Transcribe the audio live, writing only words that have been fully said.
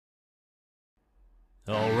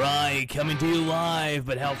All right, coming to you live,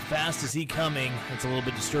 but how fast is he coming? It's a little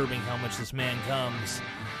bit disturbing how much this man comes.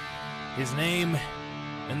 His name,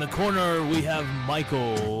 in the corner, we have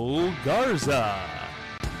Michael Garza.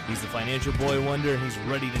 He's the financial boy wonder, and he's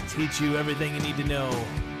ready to teach you everything you need to know.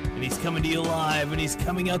 And he's coming to you live, and he's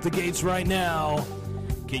coming out the gates right now.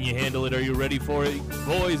 Can you handle it? Are you ready for it?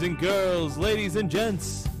 Boys and girls, ladies and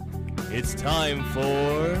gents, it's time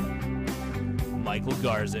for Michael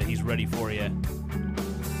Garza. He's ready for you.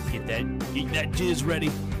 Get that jizz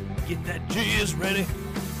ready. Get that jizz ready.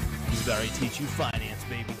 He's about to teach you finance,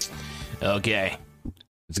 baby. Okay.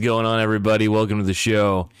 What's going on, everybody? Welcome to the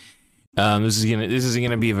show. This is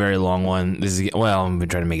gonna be a very long one. I'm gonna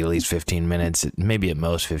try to make it at least 15 minutes, maybe at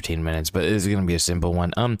most 15 minutes, but this is gonna be a simple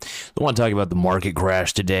one. I want to talk about the market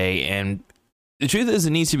crash today, and the truth is,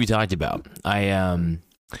 it needs to be talked about.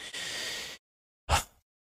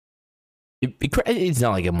 It's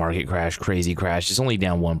not like a market crash, crazy crash. It's only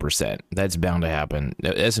down 1%. That's bound to happen.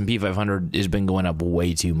 The S&P 500 has been going up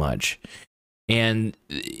way too much. And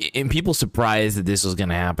people surprised that this was going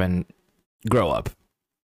to happen. Grow up.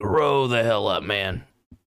 Grow the hell up, man.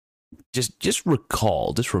 Just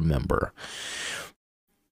remember.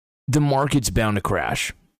 The market's bound to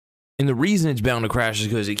crash. And the reason it's bound to crash is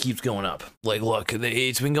because it keeps going up. Like, look,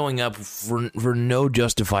 it's been going up for no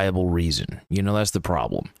justifiable reason. You know, that's the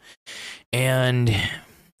problem. And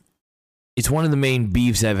it's one of the main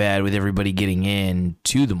beefs I've had with everybody getting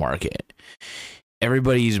into the market.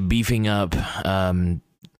 Everybody's beefing up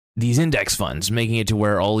these index funds, making it to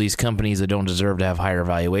where all these companies that don't deserve to have higher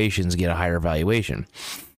valuations get a higher valuation.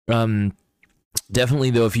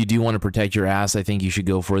 Definitely, though, if you do want to protect your ass, I think you should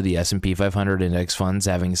go for the S&P 500 index funds,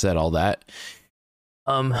 having said all that.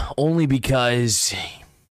 Only because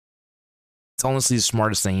it's honestly the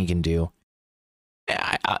smartest thing you can do.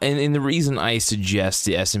 And the reason I suggest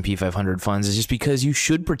the S&P 500 funds is just because you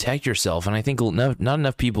should protect yourself. And I think not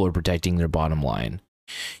enough people are protecting their bottom line.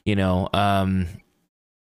 You know,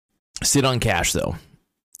 sit on cash, though.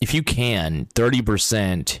 If you can,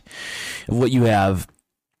 30% of what you have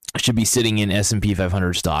should be sitting in S&P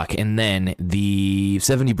 500 stock, and then the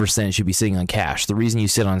 70% should be sitting on cash. The reason you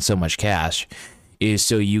sit on so much cash is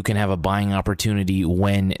so you can have a buying opportunity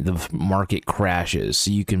when the market crashes,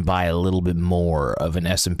 so you can buy a little bit more of an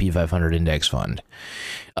S&P 500 index fund.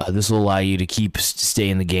 This will allow you to stay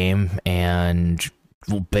in the game, and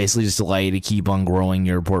will basically just allow you to keep on growing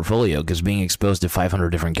your portfolio, because being exposed to 500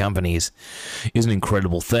 different companies is an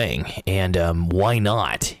incredible thing. And why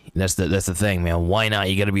not? That's the thing, man. Why not?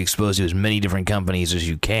 You got to be exposed to as many different companies as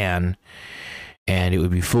you can, and it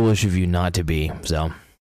would be foolish of you not to be. So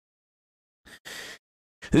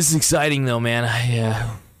this is exciting, though, man.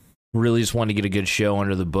 I really just want to get a good show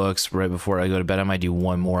under the books right before I go to bed. I might do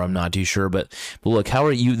one more. I'm not too sure, but look, how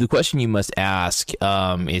are you? The question you must ask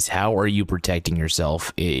is, how are you protecting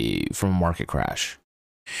yourself from a market crash?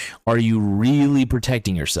 Are you really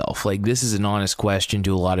protecting yourself? Like, this is an honest question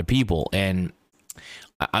to a lot of people, and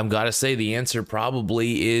I've got to say the answer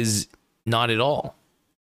probably is not at all.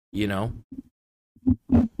 You know.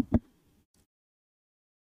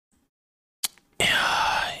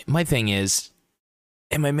 My thing is,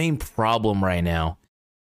 and my main problem right now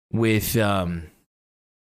with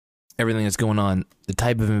everything that's going on, the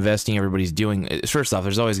type of investing everybody's doing, first off,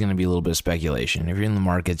 there's always going to be a little bit of speculation. If you're in the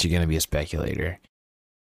markets, you're going to be a speculator.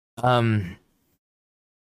 I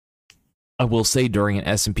will say, during an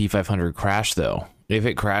S&P 500 crash, though, if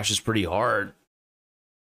it crashes pretty hard,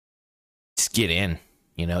 just get in.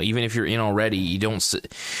 You know, even if you're in already, you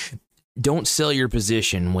don't sell your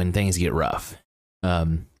position when things get rough.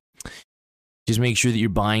 Just make sure that you're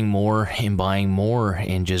buying more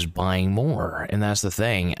and just buying more. And that's the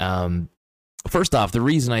thing. First off, the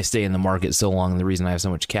reason I stay in the market so long, and the reason I have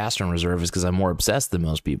so much cash on reserve, is because I'm more obsessed than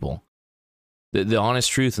most people. The honest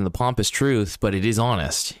truth and the pompous truth, but it is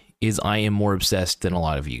honest, is I am more obsessed than a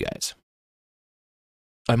lot of you guys.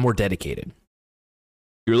 I'm more dedicated.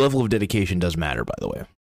 Your level of dedication does matter, by the way.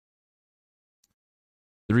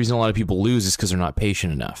 The reason a lot of people lose is because they're not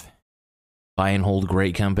patient enough. Buy and hold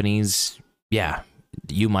great companies, yeah,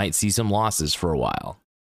 you might see some losses for a while,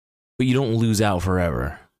 but you don't lose out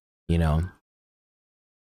forever, you know?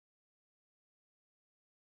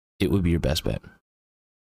 It would be your best bet.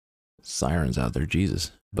 Sirens out there,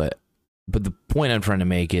 Jesus. But the point I'm trying to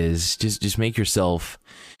make is just make yourself,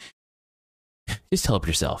 just help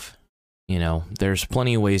yourself. You know, there's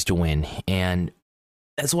plenty of ways to win, and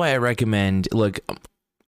that's why I recommend, look,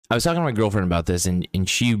 I was talking to my girlfriend about this, and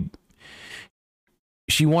she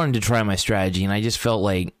wanted to try my strategy, and I just felt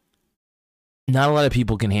like not a lot of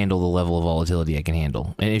people can handle the level of volatility I can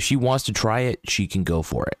handle. And if she wants to try it, she can go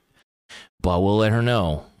for it. but we'll let her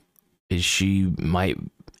know. She might,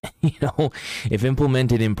 if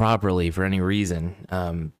implemented improperly for any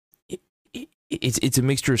reason, it's a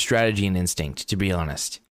mixture of strategy and instinct, to be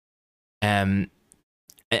honest. And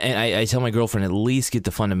I tell my girlfriend, at least get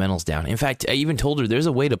the fundamentals down. In fact, I even told her there's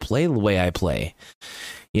a way to play the way I play,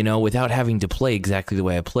 without having to play exactly the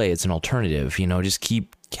way I play. It's an alternative, just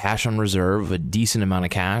keep cash on reserve, a decent amount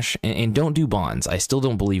of cash, and don't do bonds. I still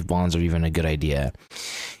don't believe bonds are even a good idea.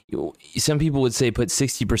 Some people would say put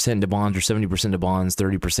 60% into bonds or 70% into bonds,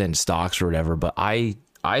 30% into stocks or whatever, but I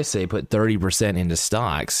say put 30% into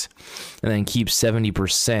stocks and then keep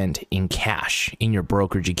 70% in cash in your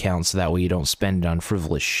brokerage account, so that way you don't spend it on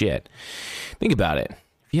frivolous shit. Think about it.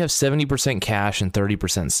 If you have 70% cash and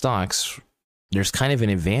 30% stocks, there's kind of an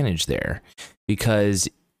advantage there, because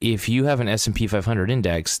if you have an S&P 500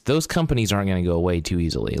 index, those companies aren't going to go away too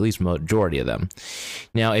easily, at least majority of them.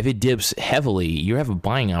 Now, if it dips heavily, you have a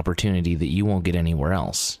buying opportunity that you won't get anywhere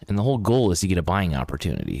else. And the whole goal is to get a buying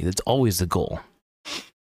opportunity. That's always the goal.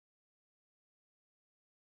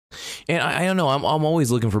 And I don't know, I'm always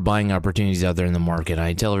looking for buying opportunities out there in the market.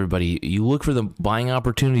 I tell everybody, you look for the buying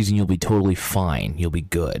opportunities and you'll be totally fine. You'll be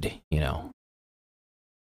good,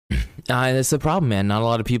 That's the problem, man. Not a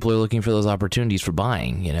lot of people are looking for those opportunities for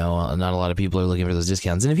buying, Not a lot of people are looking for those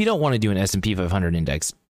discounts. And if you don't want to do an S&P 500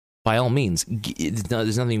 index, by all means,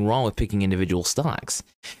 there's nothing wrong with picking individual stocks.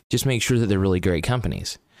 Just make sure that they're really great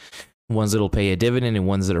companies. Ones that'll pay a dividend and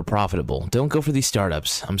ones that are profitable. Don't go for these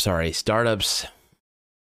startups. I'm sorry. Startups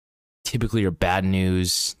typically are bad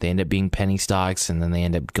news. They end up being penny stocks, and then they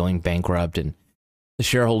end up going bankrupt, and the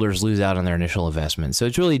shareholders lose out on their initial investment. So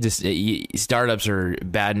it's really just, startups are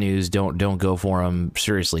bad news. Don't go for them.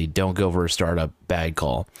 Seriously, don't go for a startup. Bad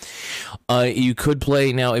call. You could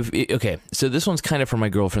play now. Okay, so this one's kind of for my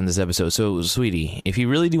girlfriend this episode. So, sweetie, if you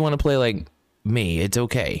really do want to play like me, it's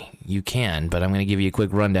okay. You can, but I'm going to give you a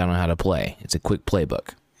quick rundown on how to play. It's a quick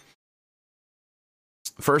playbook.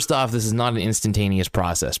 First off, this is not an instantaneous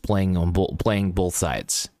process playing both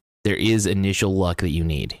sides. There is initial luck that you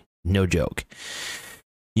need. No joke.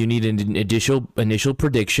 You need an initial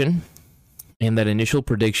prediction, and that initial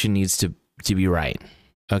prediction needs to be right.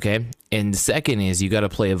 Okay? And the second is you got to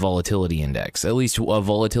play a volatility index, at least a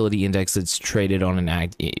volatility index that's traded on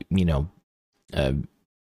an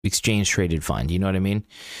exchange traded fund. You know what I mean?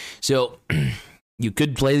 So you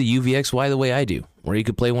could play the UVXY the way I do, or you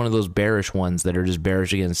could play one of those bearish ones that are just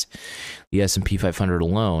bearish against the S&P 500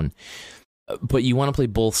 alone. But you want to play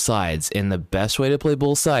both sides, and the best way to play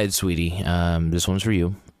both sides, sweetie, this one's for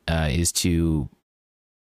you, is to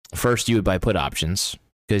first you would buy put options,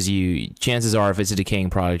 because chances are, if it's a decaying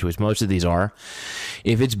product, which most of these are,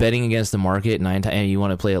 if it's betting against the market and you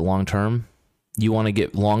want to play it long term, you want to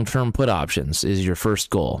get long term put options is your first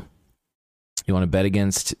goal. You want to bet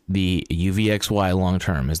against the UVXY long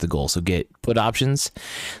term is the goal. So get put options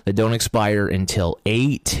that don't expire until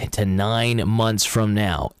 8 to 9 months from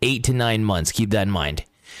now. 8 to 9 months. Keep that in mind.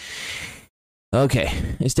 Okay.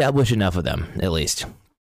 Establish enough of them, at least.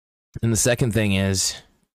 And the second thing is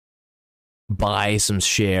buy some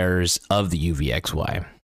shares of the UVXY.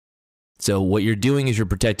 So what you're doing is you're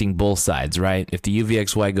protecting both sides, right? If the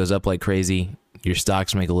UVXY goes up like crazy, your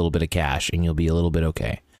stocks make a little bit of cash and you'll be a little bit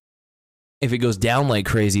okay. If it goes down like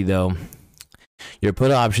crazy, though, your put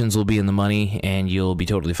options will be in the money and you'll be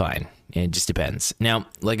totally fine. It just depends. Now,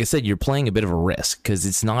 like I said, you're playing a bit of a risk, because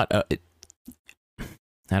it's not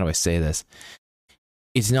how do I say this?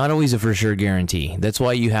 It's not always a for sure guarantee. That's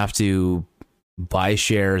why you have to buy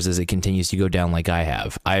shares as it continues to go down, like I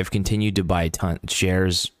have. I've continued to buy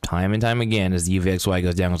shares time and time again as the UVXY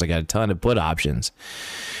goes down, because I got a ton of put options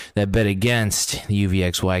that bet against the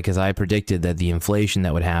UVXY, because I predicted that the inflation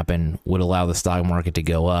that would happen would allow the stock market to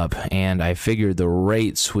go up, and I figured the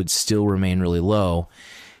rates would still remain really low.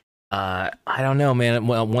 I don't know, man.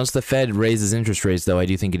 Well, once the Fed raises interest rates, though, I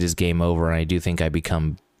do think it is game over, and I do think I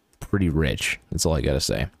become pretty rich. That's all I gotta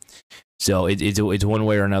say. So it's one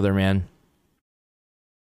way or another, man.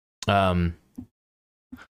 I'm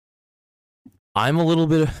a little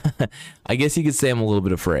bit I guess you could say I'm a little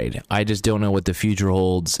bit afraid. I just don't know what the future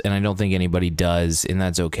holds, and I don't think anybody does, and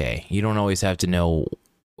that's okay. You don't always have to know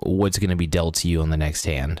what's going to be dealt to you on the next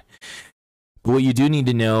hand. But what you do need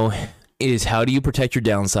to know is, how do you protect your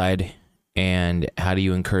downside, and how do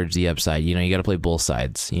you encourage the upside? You got to play both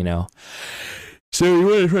sides, So you want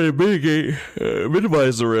to try to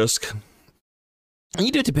minimize the risk. And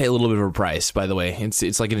you do have to pay a little bit of a price, by the way.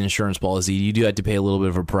 It's like an insurance policy. You do have to pay a little bit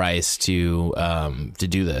of a price to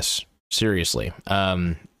do this. Seriously.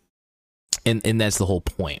 And that's the whole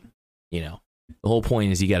point. The whole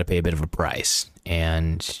point is you got to pay a bit of a price.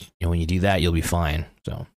 And when you do that, you'll be fine.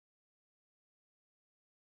 So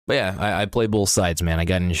But yeah, I play both sides, man. I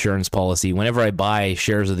got an insurance policy. Whenever I buy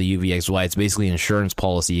shares of the UVXY, it's basically an insurance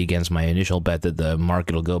policy against my initial bet that the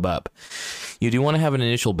market will go up. You do want to have an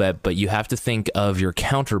initial bet, but you have to think of your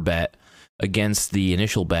counter bet against the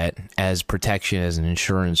initial bet as protection, as an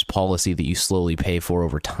insurance policy that you slowly pay for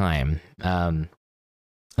over time. And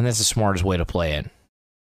that's the smartest way to play it.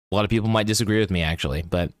 A lot of people might disagree with me, actually,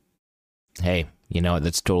 but hey, you know,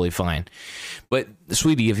 that's totally fine. But,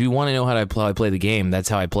 sweetie, if you want to know how I play the game, that's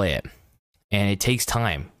how I play it. And it takes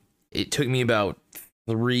time. It took me about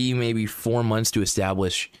 3, maybe 4 months to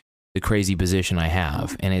establish the crazy position I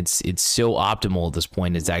have. And it's so optimal at this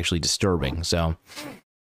point, it's actually disturbing. So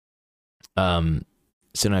now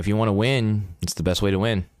if you want to win, it's the best way to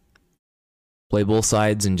win. Play both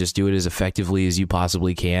sides and just do it as effectively as you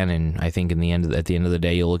possibly can. And I think at the end of the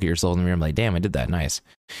day, you'll look at yourself in the mirror and be like, damn, I did that. Nice.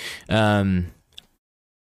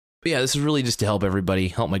 But yeah, this is really just to help everybody,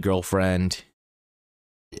 help my girlfriend,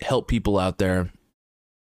 help people out there.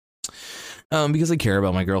 Because I care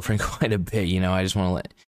about my girlfriend quite a bit, you know, I just want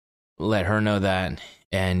to let her know that.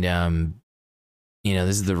 And, you know,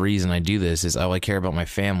 this is the reason I do this, is I care about my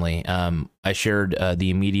family. I shared the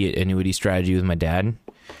immediate annuity strategy with my dad.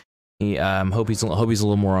 Hope he's a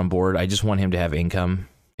little more on board. I just want him to have income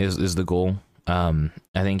is the goal. I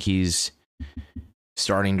think he's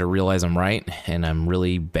starting to realize I'm right, and I'm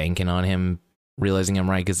really banking on him realizing I'm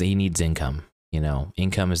right, because he needs income. You know,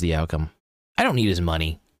 income is the outcome. I don't need his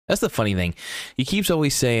money. That's the funny thing. He keeps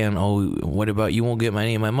always saying, oh, what about you won't get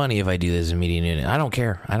any of my money if I do this immediate unit. I don't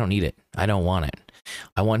care. I don't need it. I don't want it.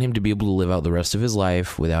 I want him to be able to live out the rest of his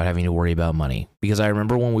life without having to worry about money. Because I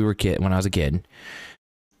remember when I was a kid,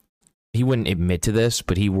 he wouldn't admit to this,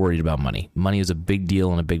 but he worried about money. Money was a big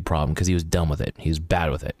deal and a big problem because he was dumb with it. He was bad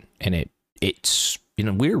with it. And it's in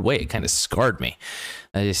a weird way, it kind of scarred me.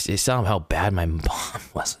 It saw how bad my mom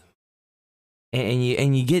was.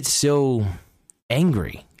 And you get so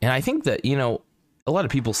angry. And I think that, you know, a lot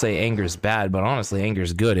of people say anger is bad, but honestly, anger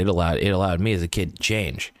is good. It allowed me as a kid to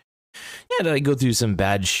change. Yeah, did I go through some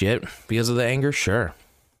bad shit because of the anger? Sure.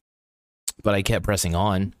 But I kept pressing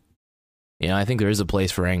on. You know, I think there is a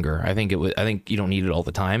place for anger. I think you don't need it all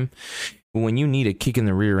the time. But when you need a kick in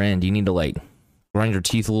the rear end, you need to like grind your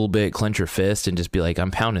teeth a little bit, clench your fist, and just be like, I'm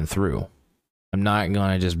pounding through. I'm not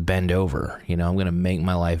going to just bend over. You know, I'm going to make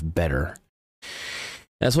my life better.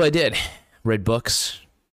 That's what I did. Read books.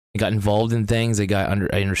 I got involved in things. I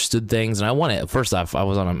understood things, and I wanted. First off,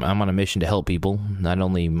 I'm on a mission to help people, not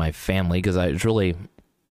only my family, because I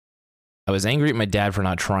was angry at my dad for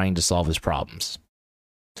not trying to solve his problems.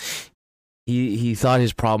 He thought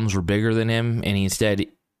his problems were bigger than him, and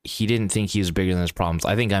he didn't think he was bigger than his problems.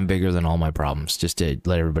 I think I'm bigger than all my problems, just to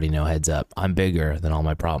let everybody know, heads up. I'm bigger than all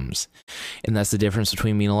my problems. And that's the difference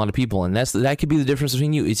between me and a lot of people. And that could be the difference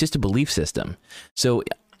between you. It's just a belief system. So,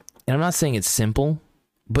 and I'm not saying it's simple,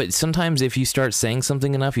 but sometimes if you start saying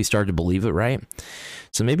something enough, you start to believe it, right?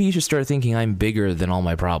 So maybe you should start thinking I'm bigger than all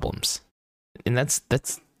my problems. And that's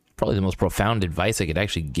probably the most profound advice I could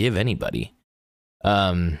actually give anybody.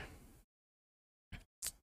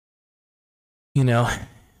 You know,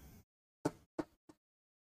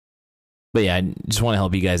 but yeah, I just want to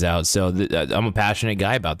help you guys out. So I'm a passionate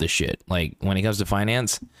guy about this shit. Like, when it comes to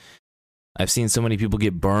finance, I've seen so many people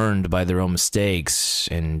get burned by their own mistakes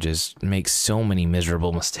and just make so many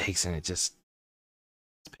miserable mistakes, and it's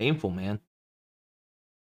painful, man.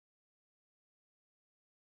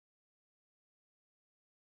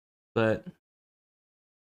 But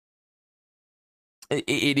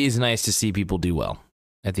it is nice to see people do well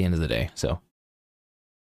at the end of the day, so.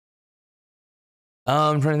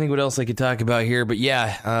 I'm trying to think what else I could talk about here, but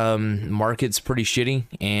yeah, market's pretty shitty,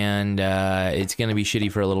 and it's going to be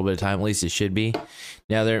shitty for a little bit of time. At least it should be.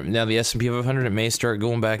 Now the S&P 500, it may start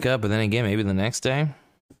going back up, but then again, maybe the next day,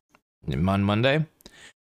 on Monday,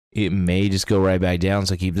 it may just go right back down.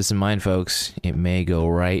 So keep this in mind, folks. It may go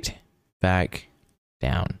right back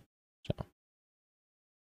down. So.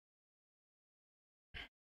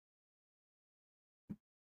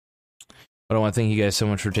 But I want to thank you guys so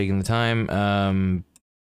much for taking the time.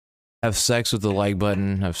 Have sex with the like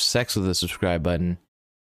button. Have sex with the subscribe button.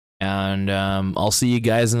 And I'll see you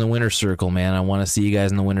guys in the winner's circle, man. I want to see you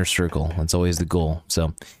guys in the winner's circle. That's always the goal.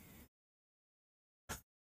 So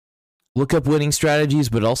look up winning strategies,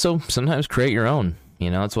 but also sometimes create your own.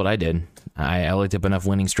 You know, that's what I did. I looked up enough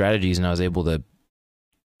winning strategies, and I was able to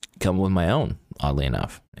come up with my own, oddly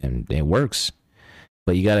enough. And it works.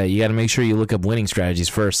 But you gotta make sure you look up winning strategies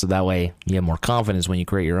first, so that way you have more confidence when you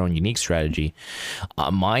create your own unique strategy.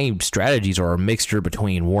 My strategies are a mixture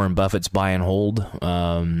between Warren Buffett's buy and hold,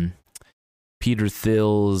 Peter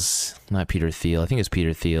Thiel's, not Peter Thiel, I think it's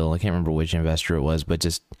Peter Thiel. I can't remember which investor it was, but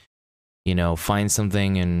just, find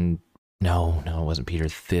something and no, it wasn't Peter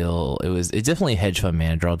Thiel. It's definitely a hedge fund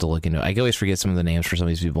manager. I'll have to look into it. I always forget some of the names for some of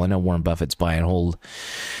these people. I know Warren Buffett's buy and hold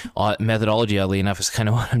methodology, oddly enough, is kind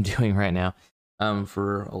of what I'm doing right now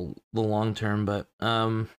for the long term. But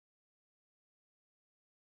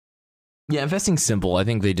yeah, investing's simple. I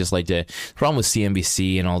think they just like to. The problem with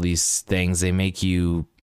CNBC and all these things, they make you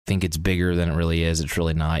think it's bigger than it really is. It's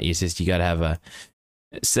really not. It's just you got to have a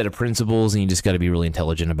set of principles, and you just got to be really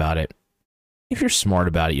intelligent about it. If you're smart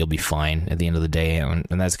about it, you'll be fine at the end of the day, and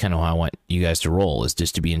that's kind of how I want you guys to roll, is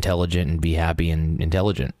just to be intelligent and be happy and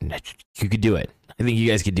intelligent. You could do it. I think you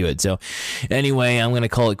guys could do it. So anyway, I'm going to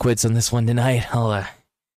call it quits on this one tonight. I'll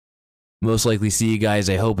most likely see you guys,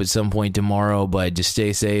 I hope, at some point tomorrow, but just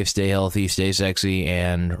stay safe, stay healthy, stay sexy,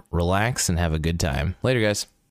 and relax and have a good time. Later, guys.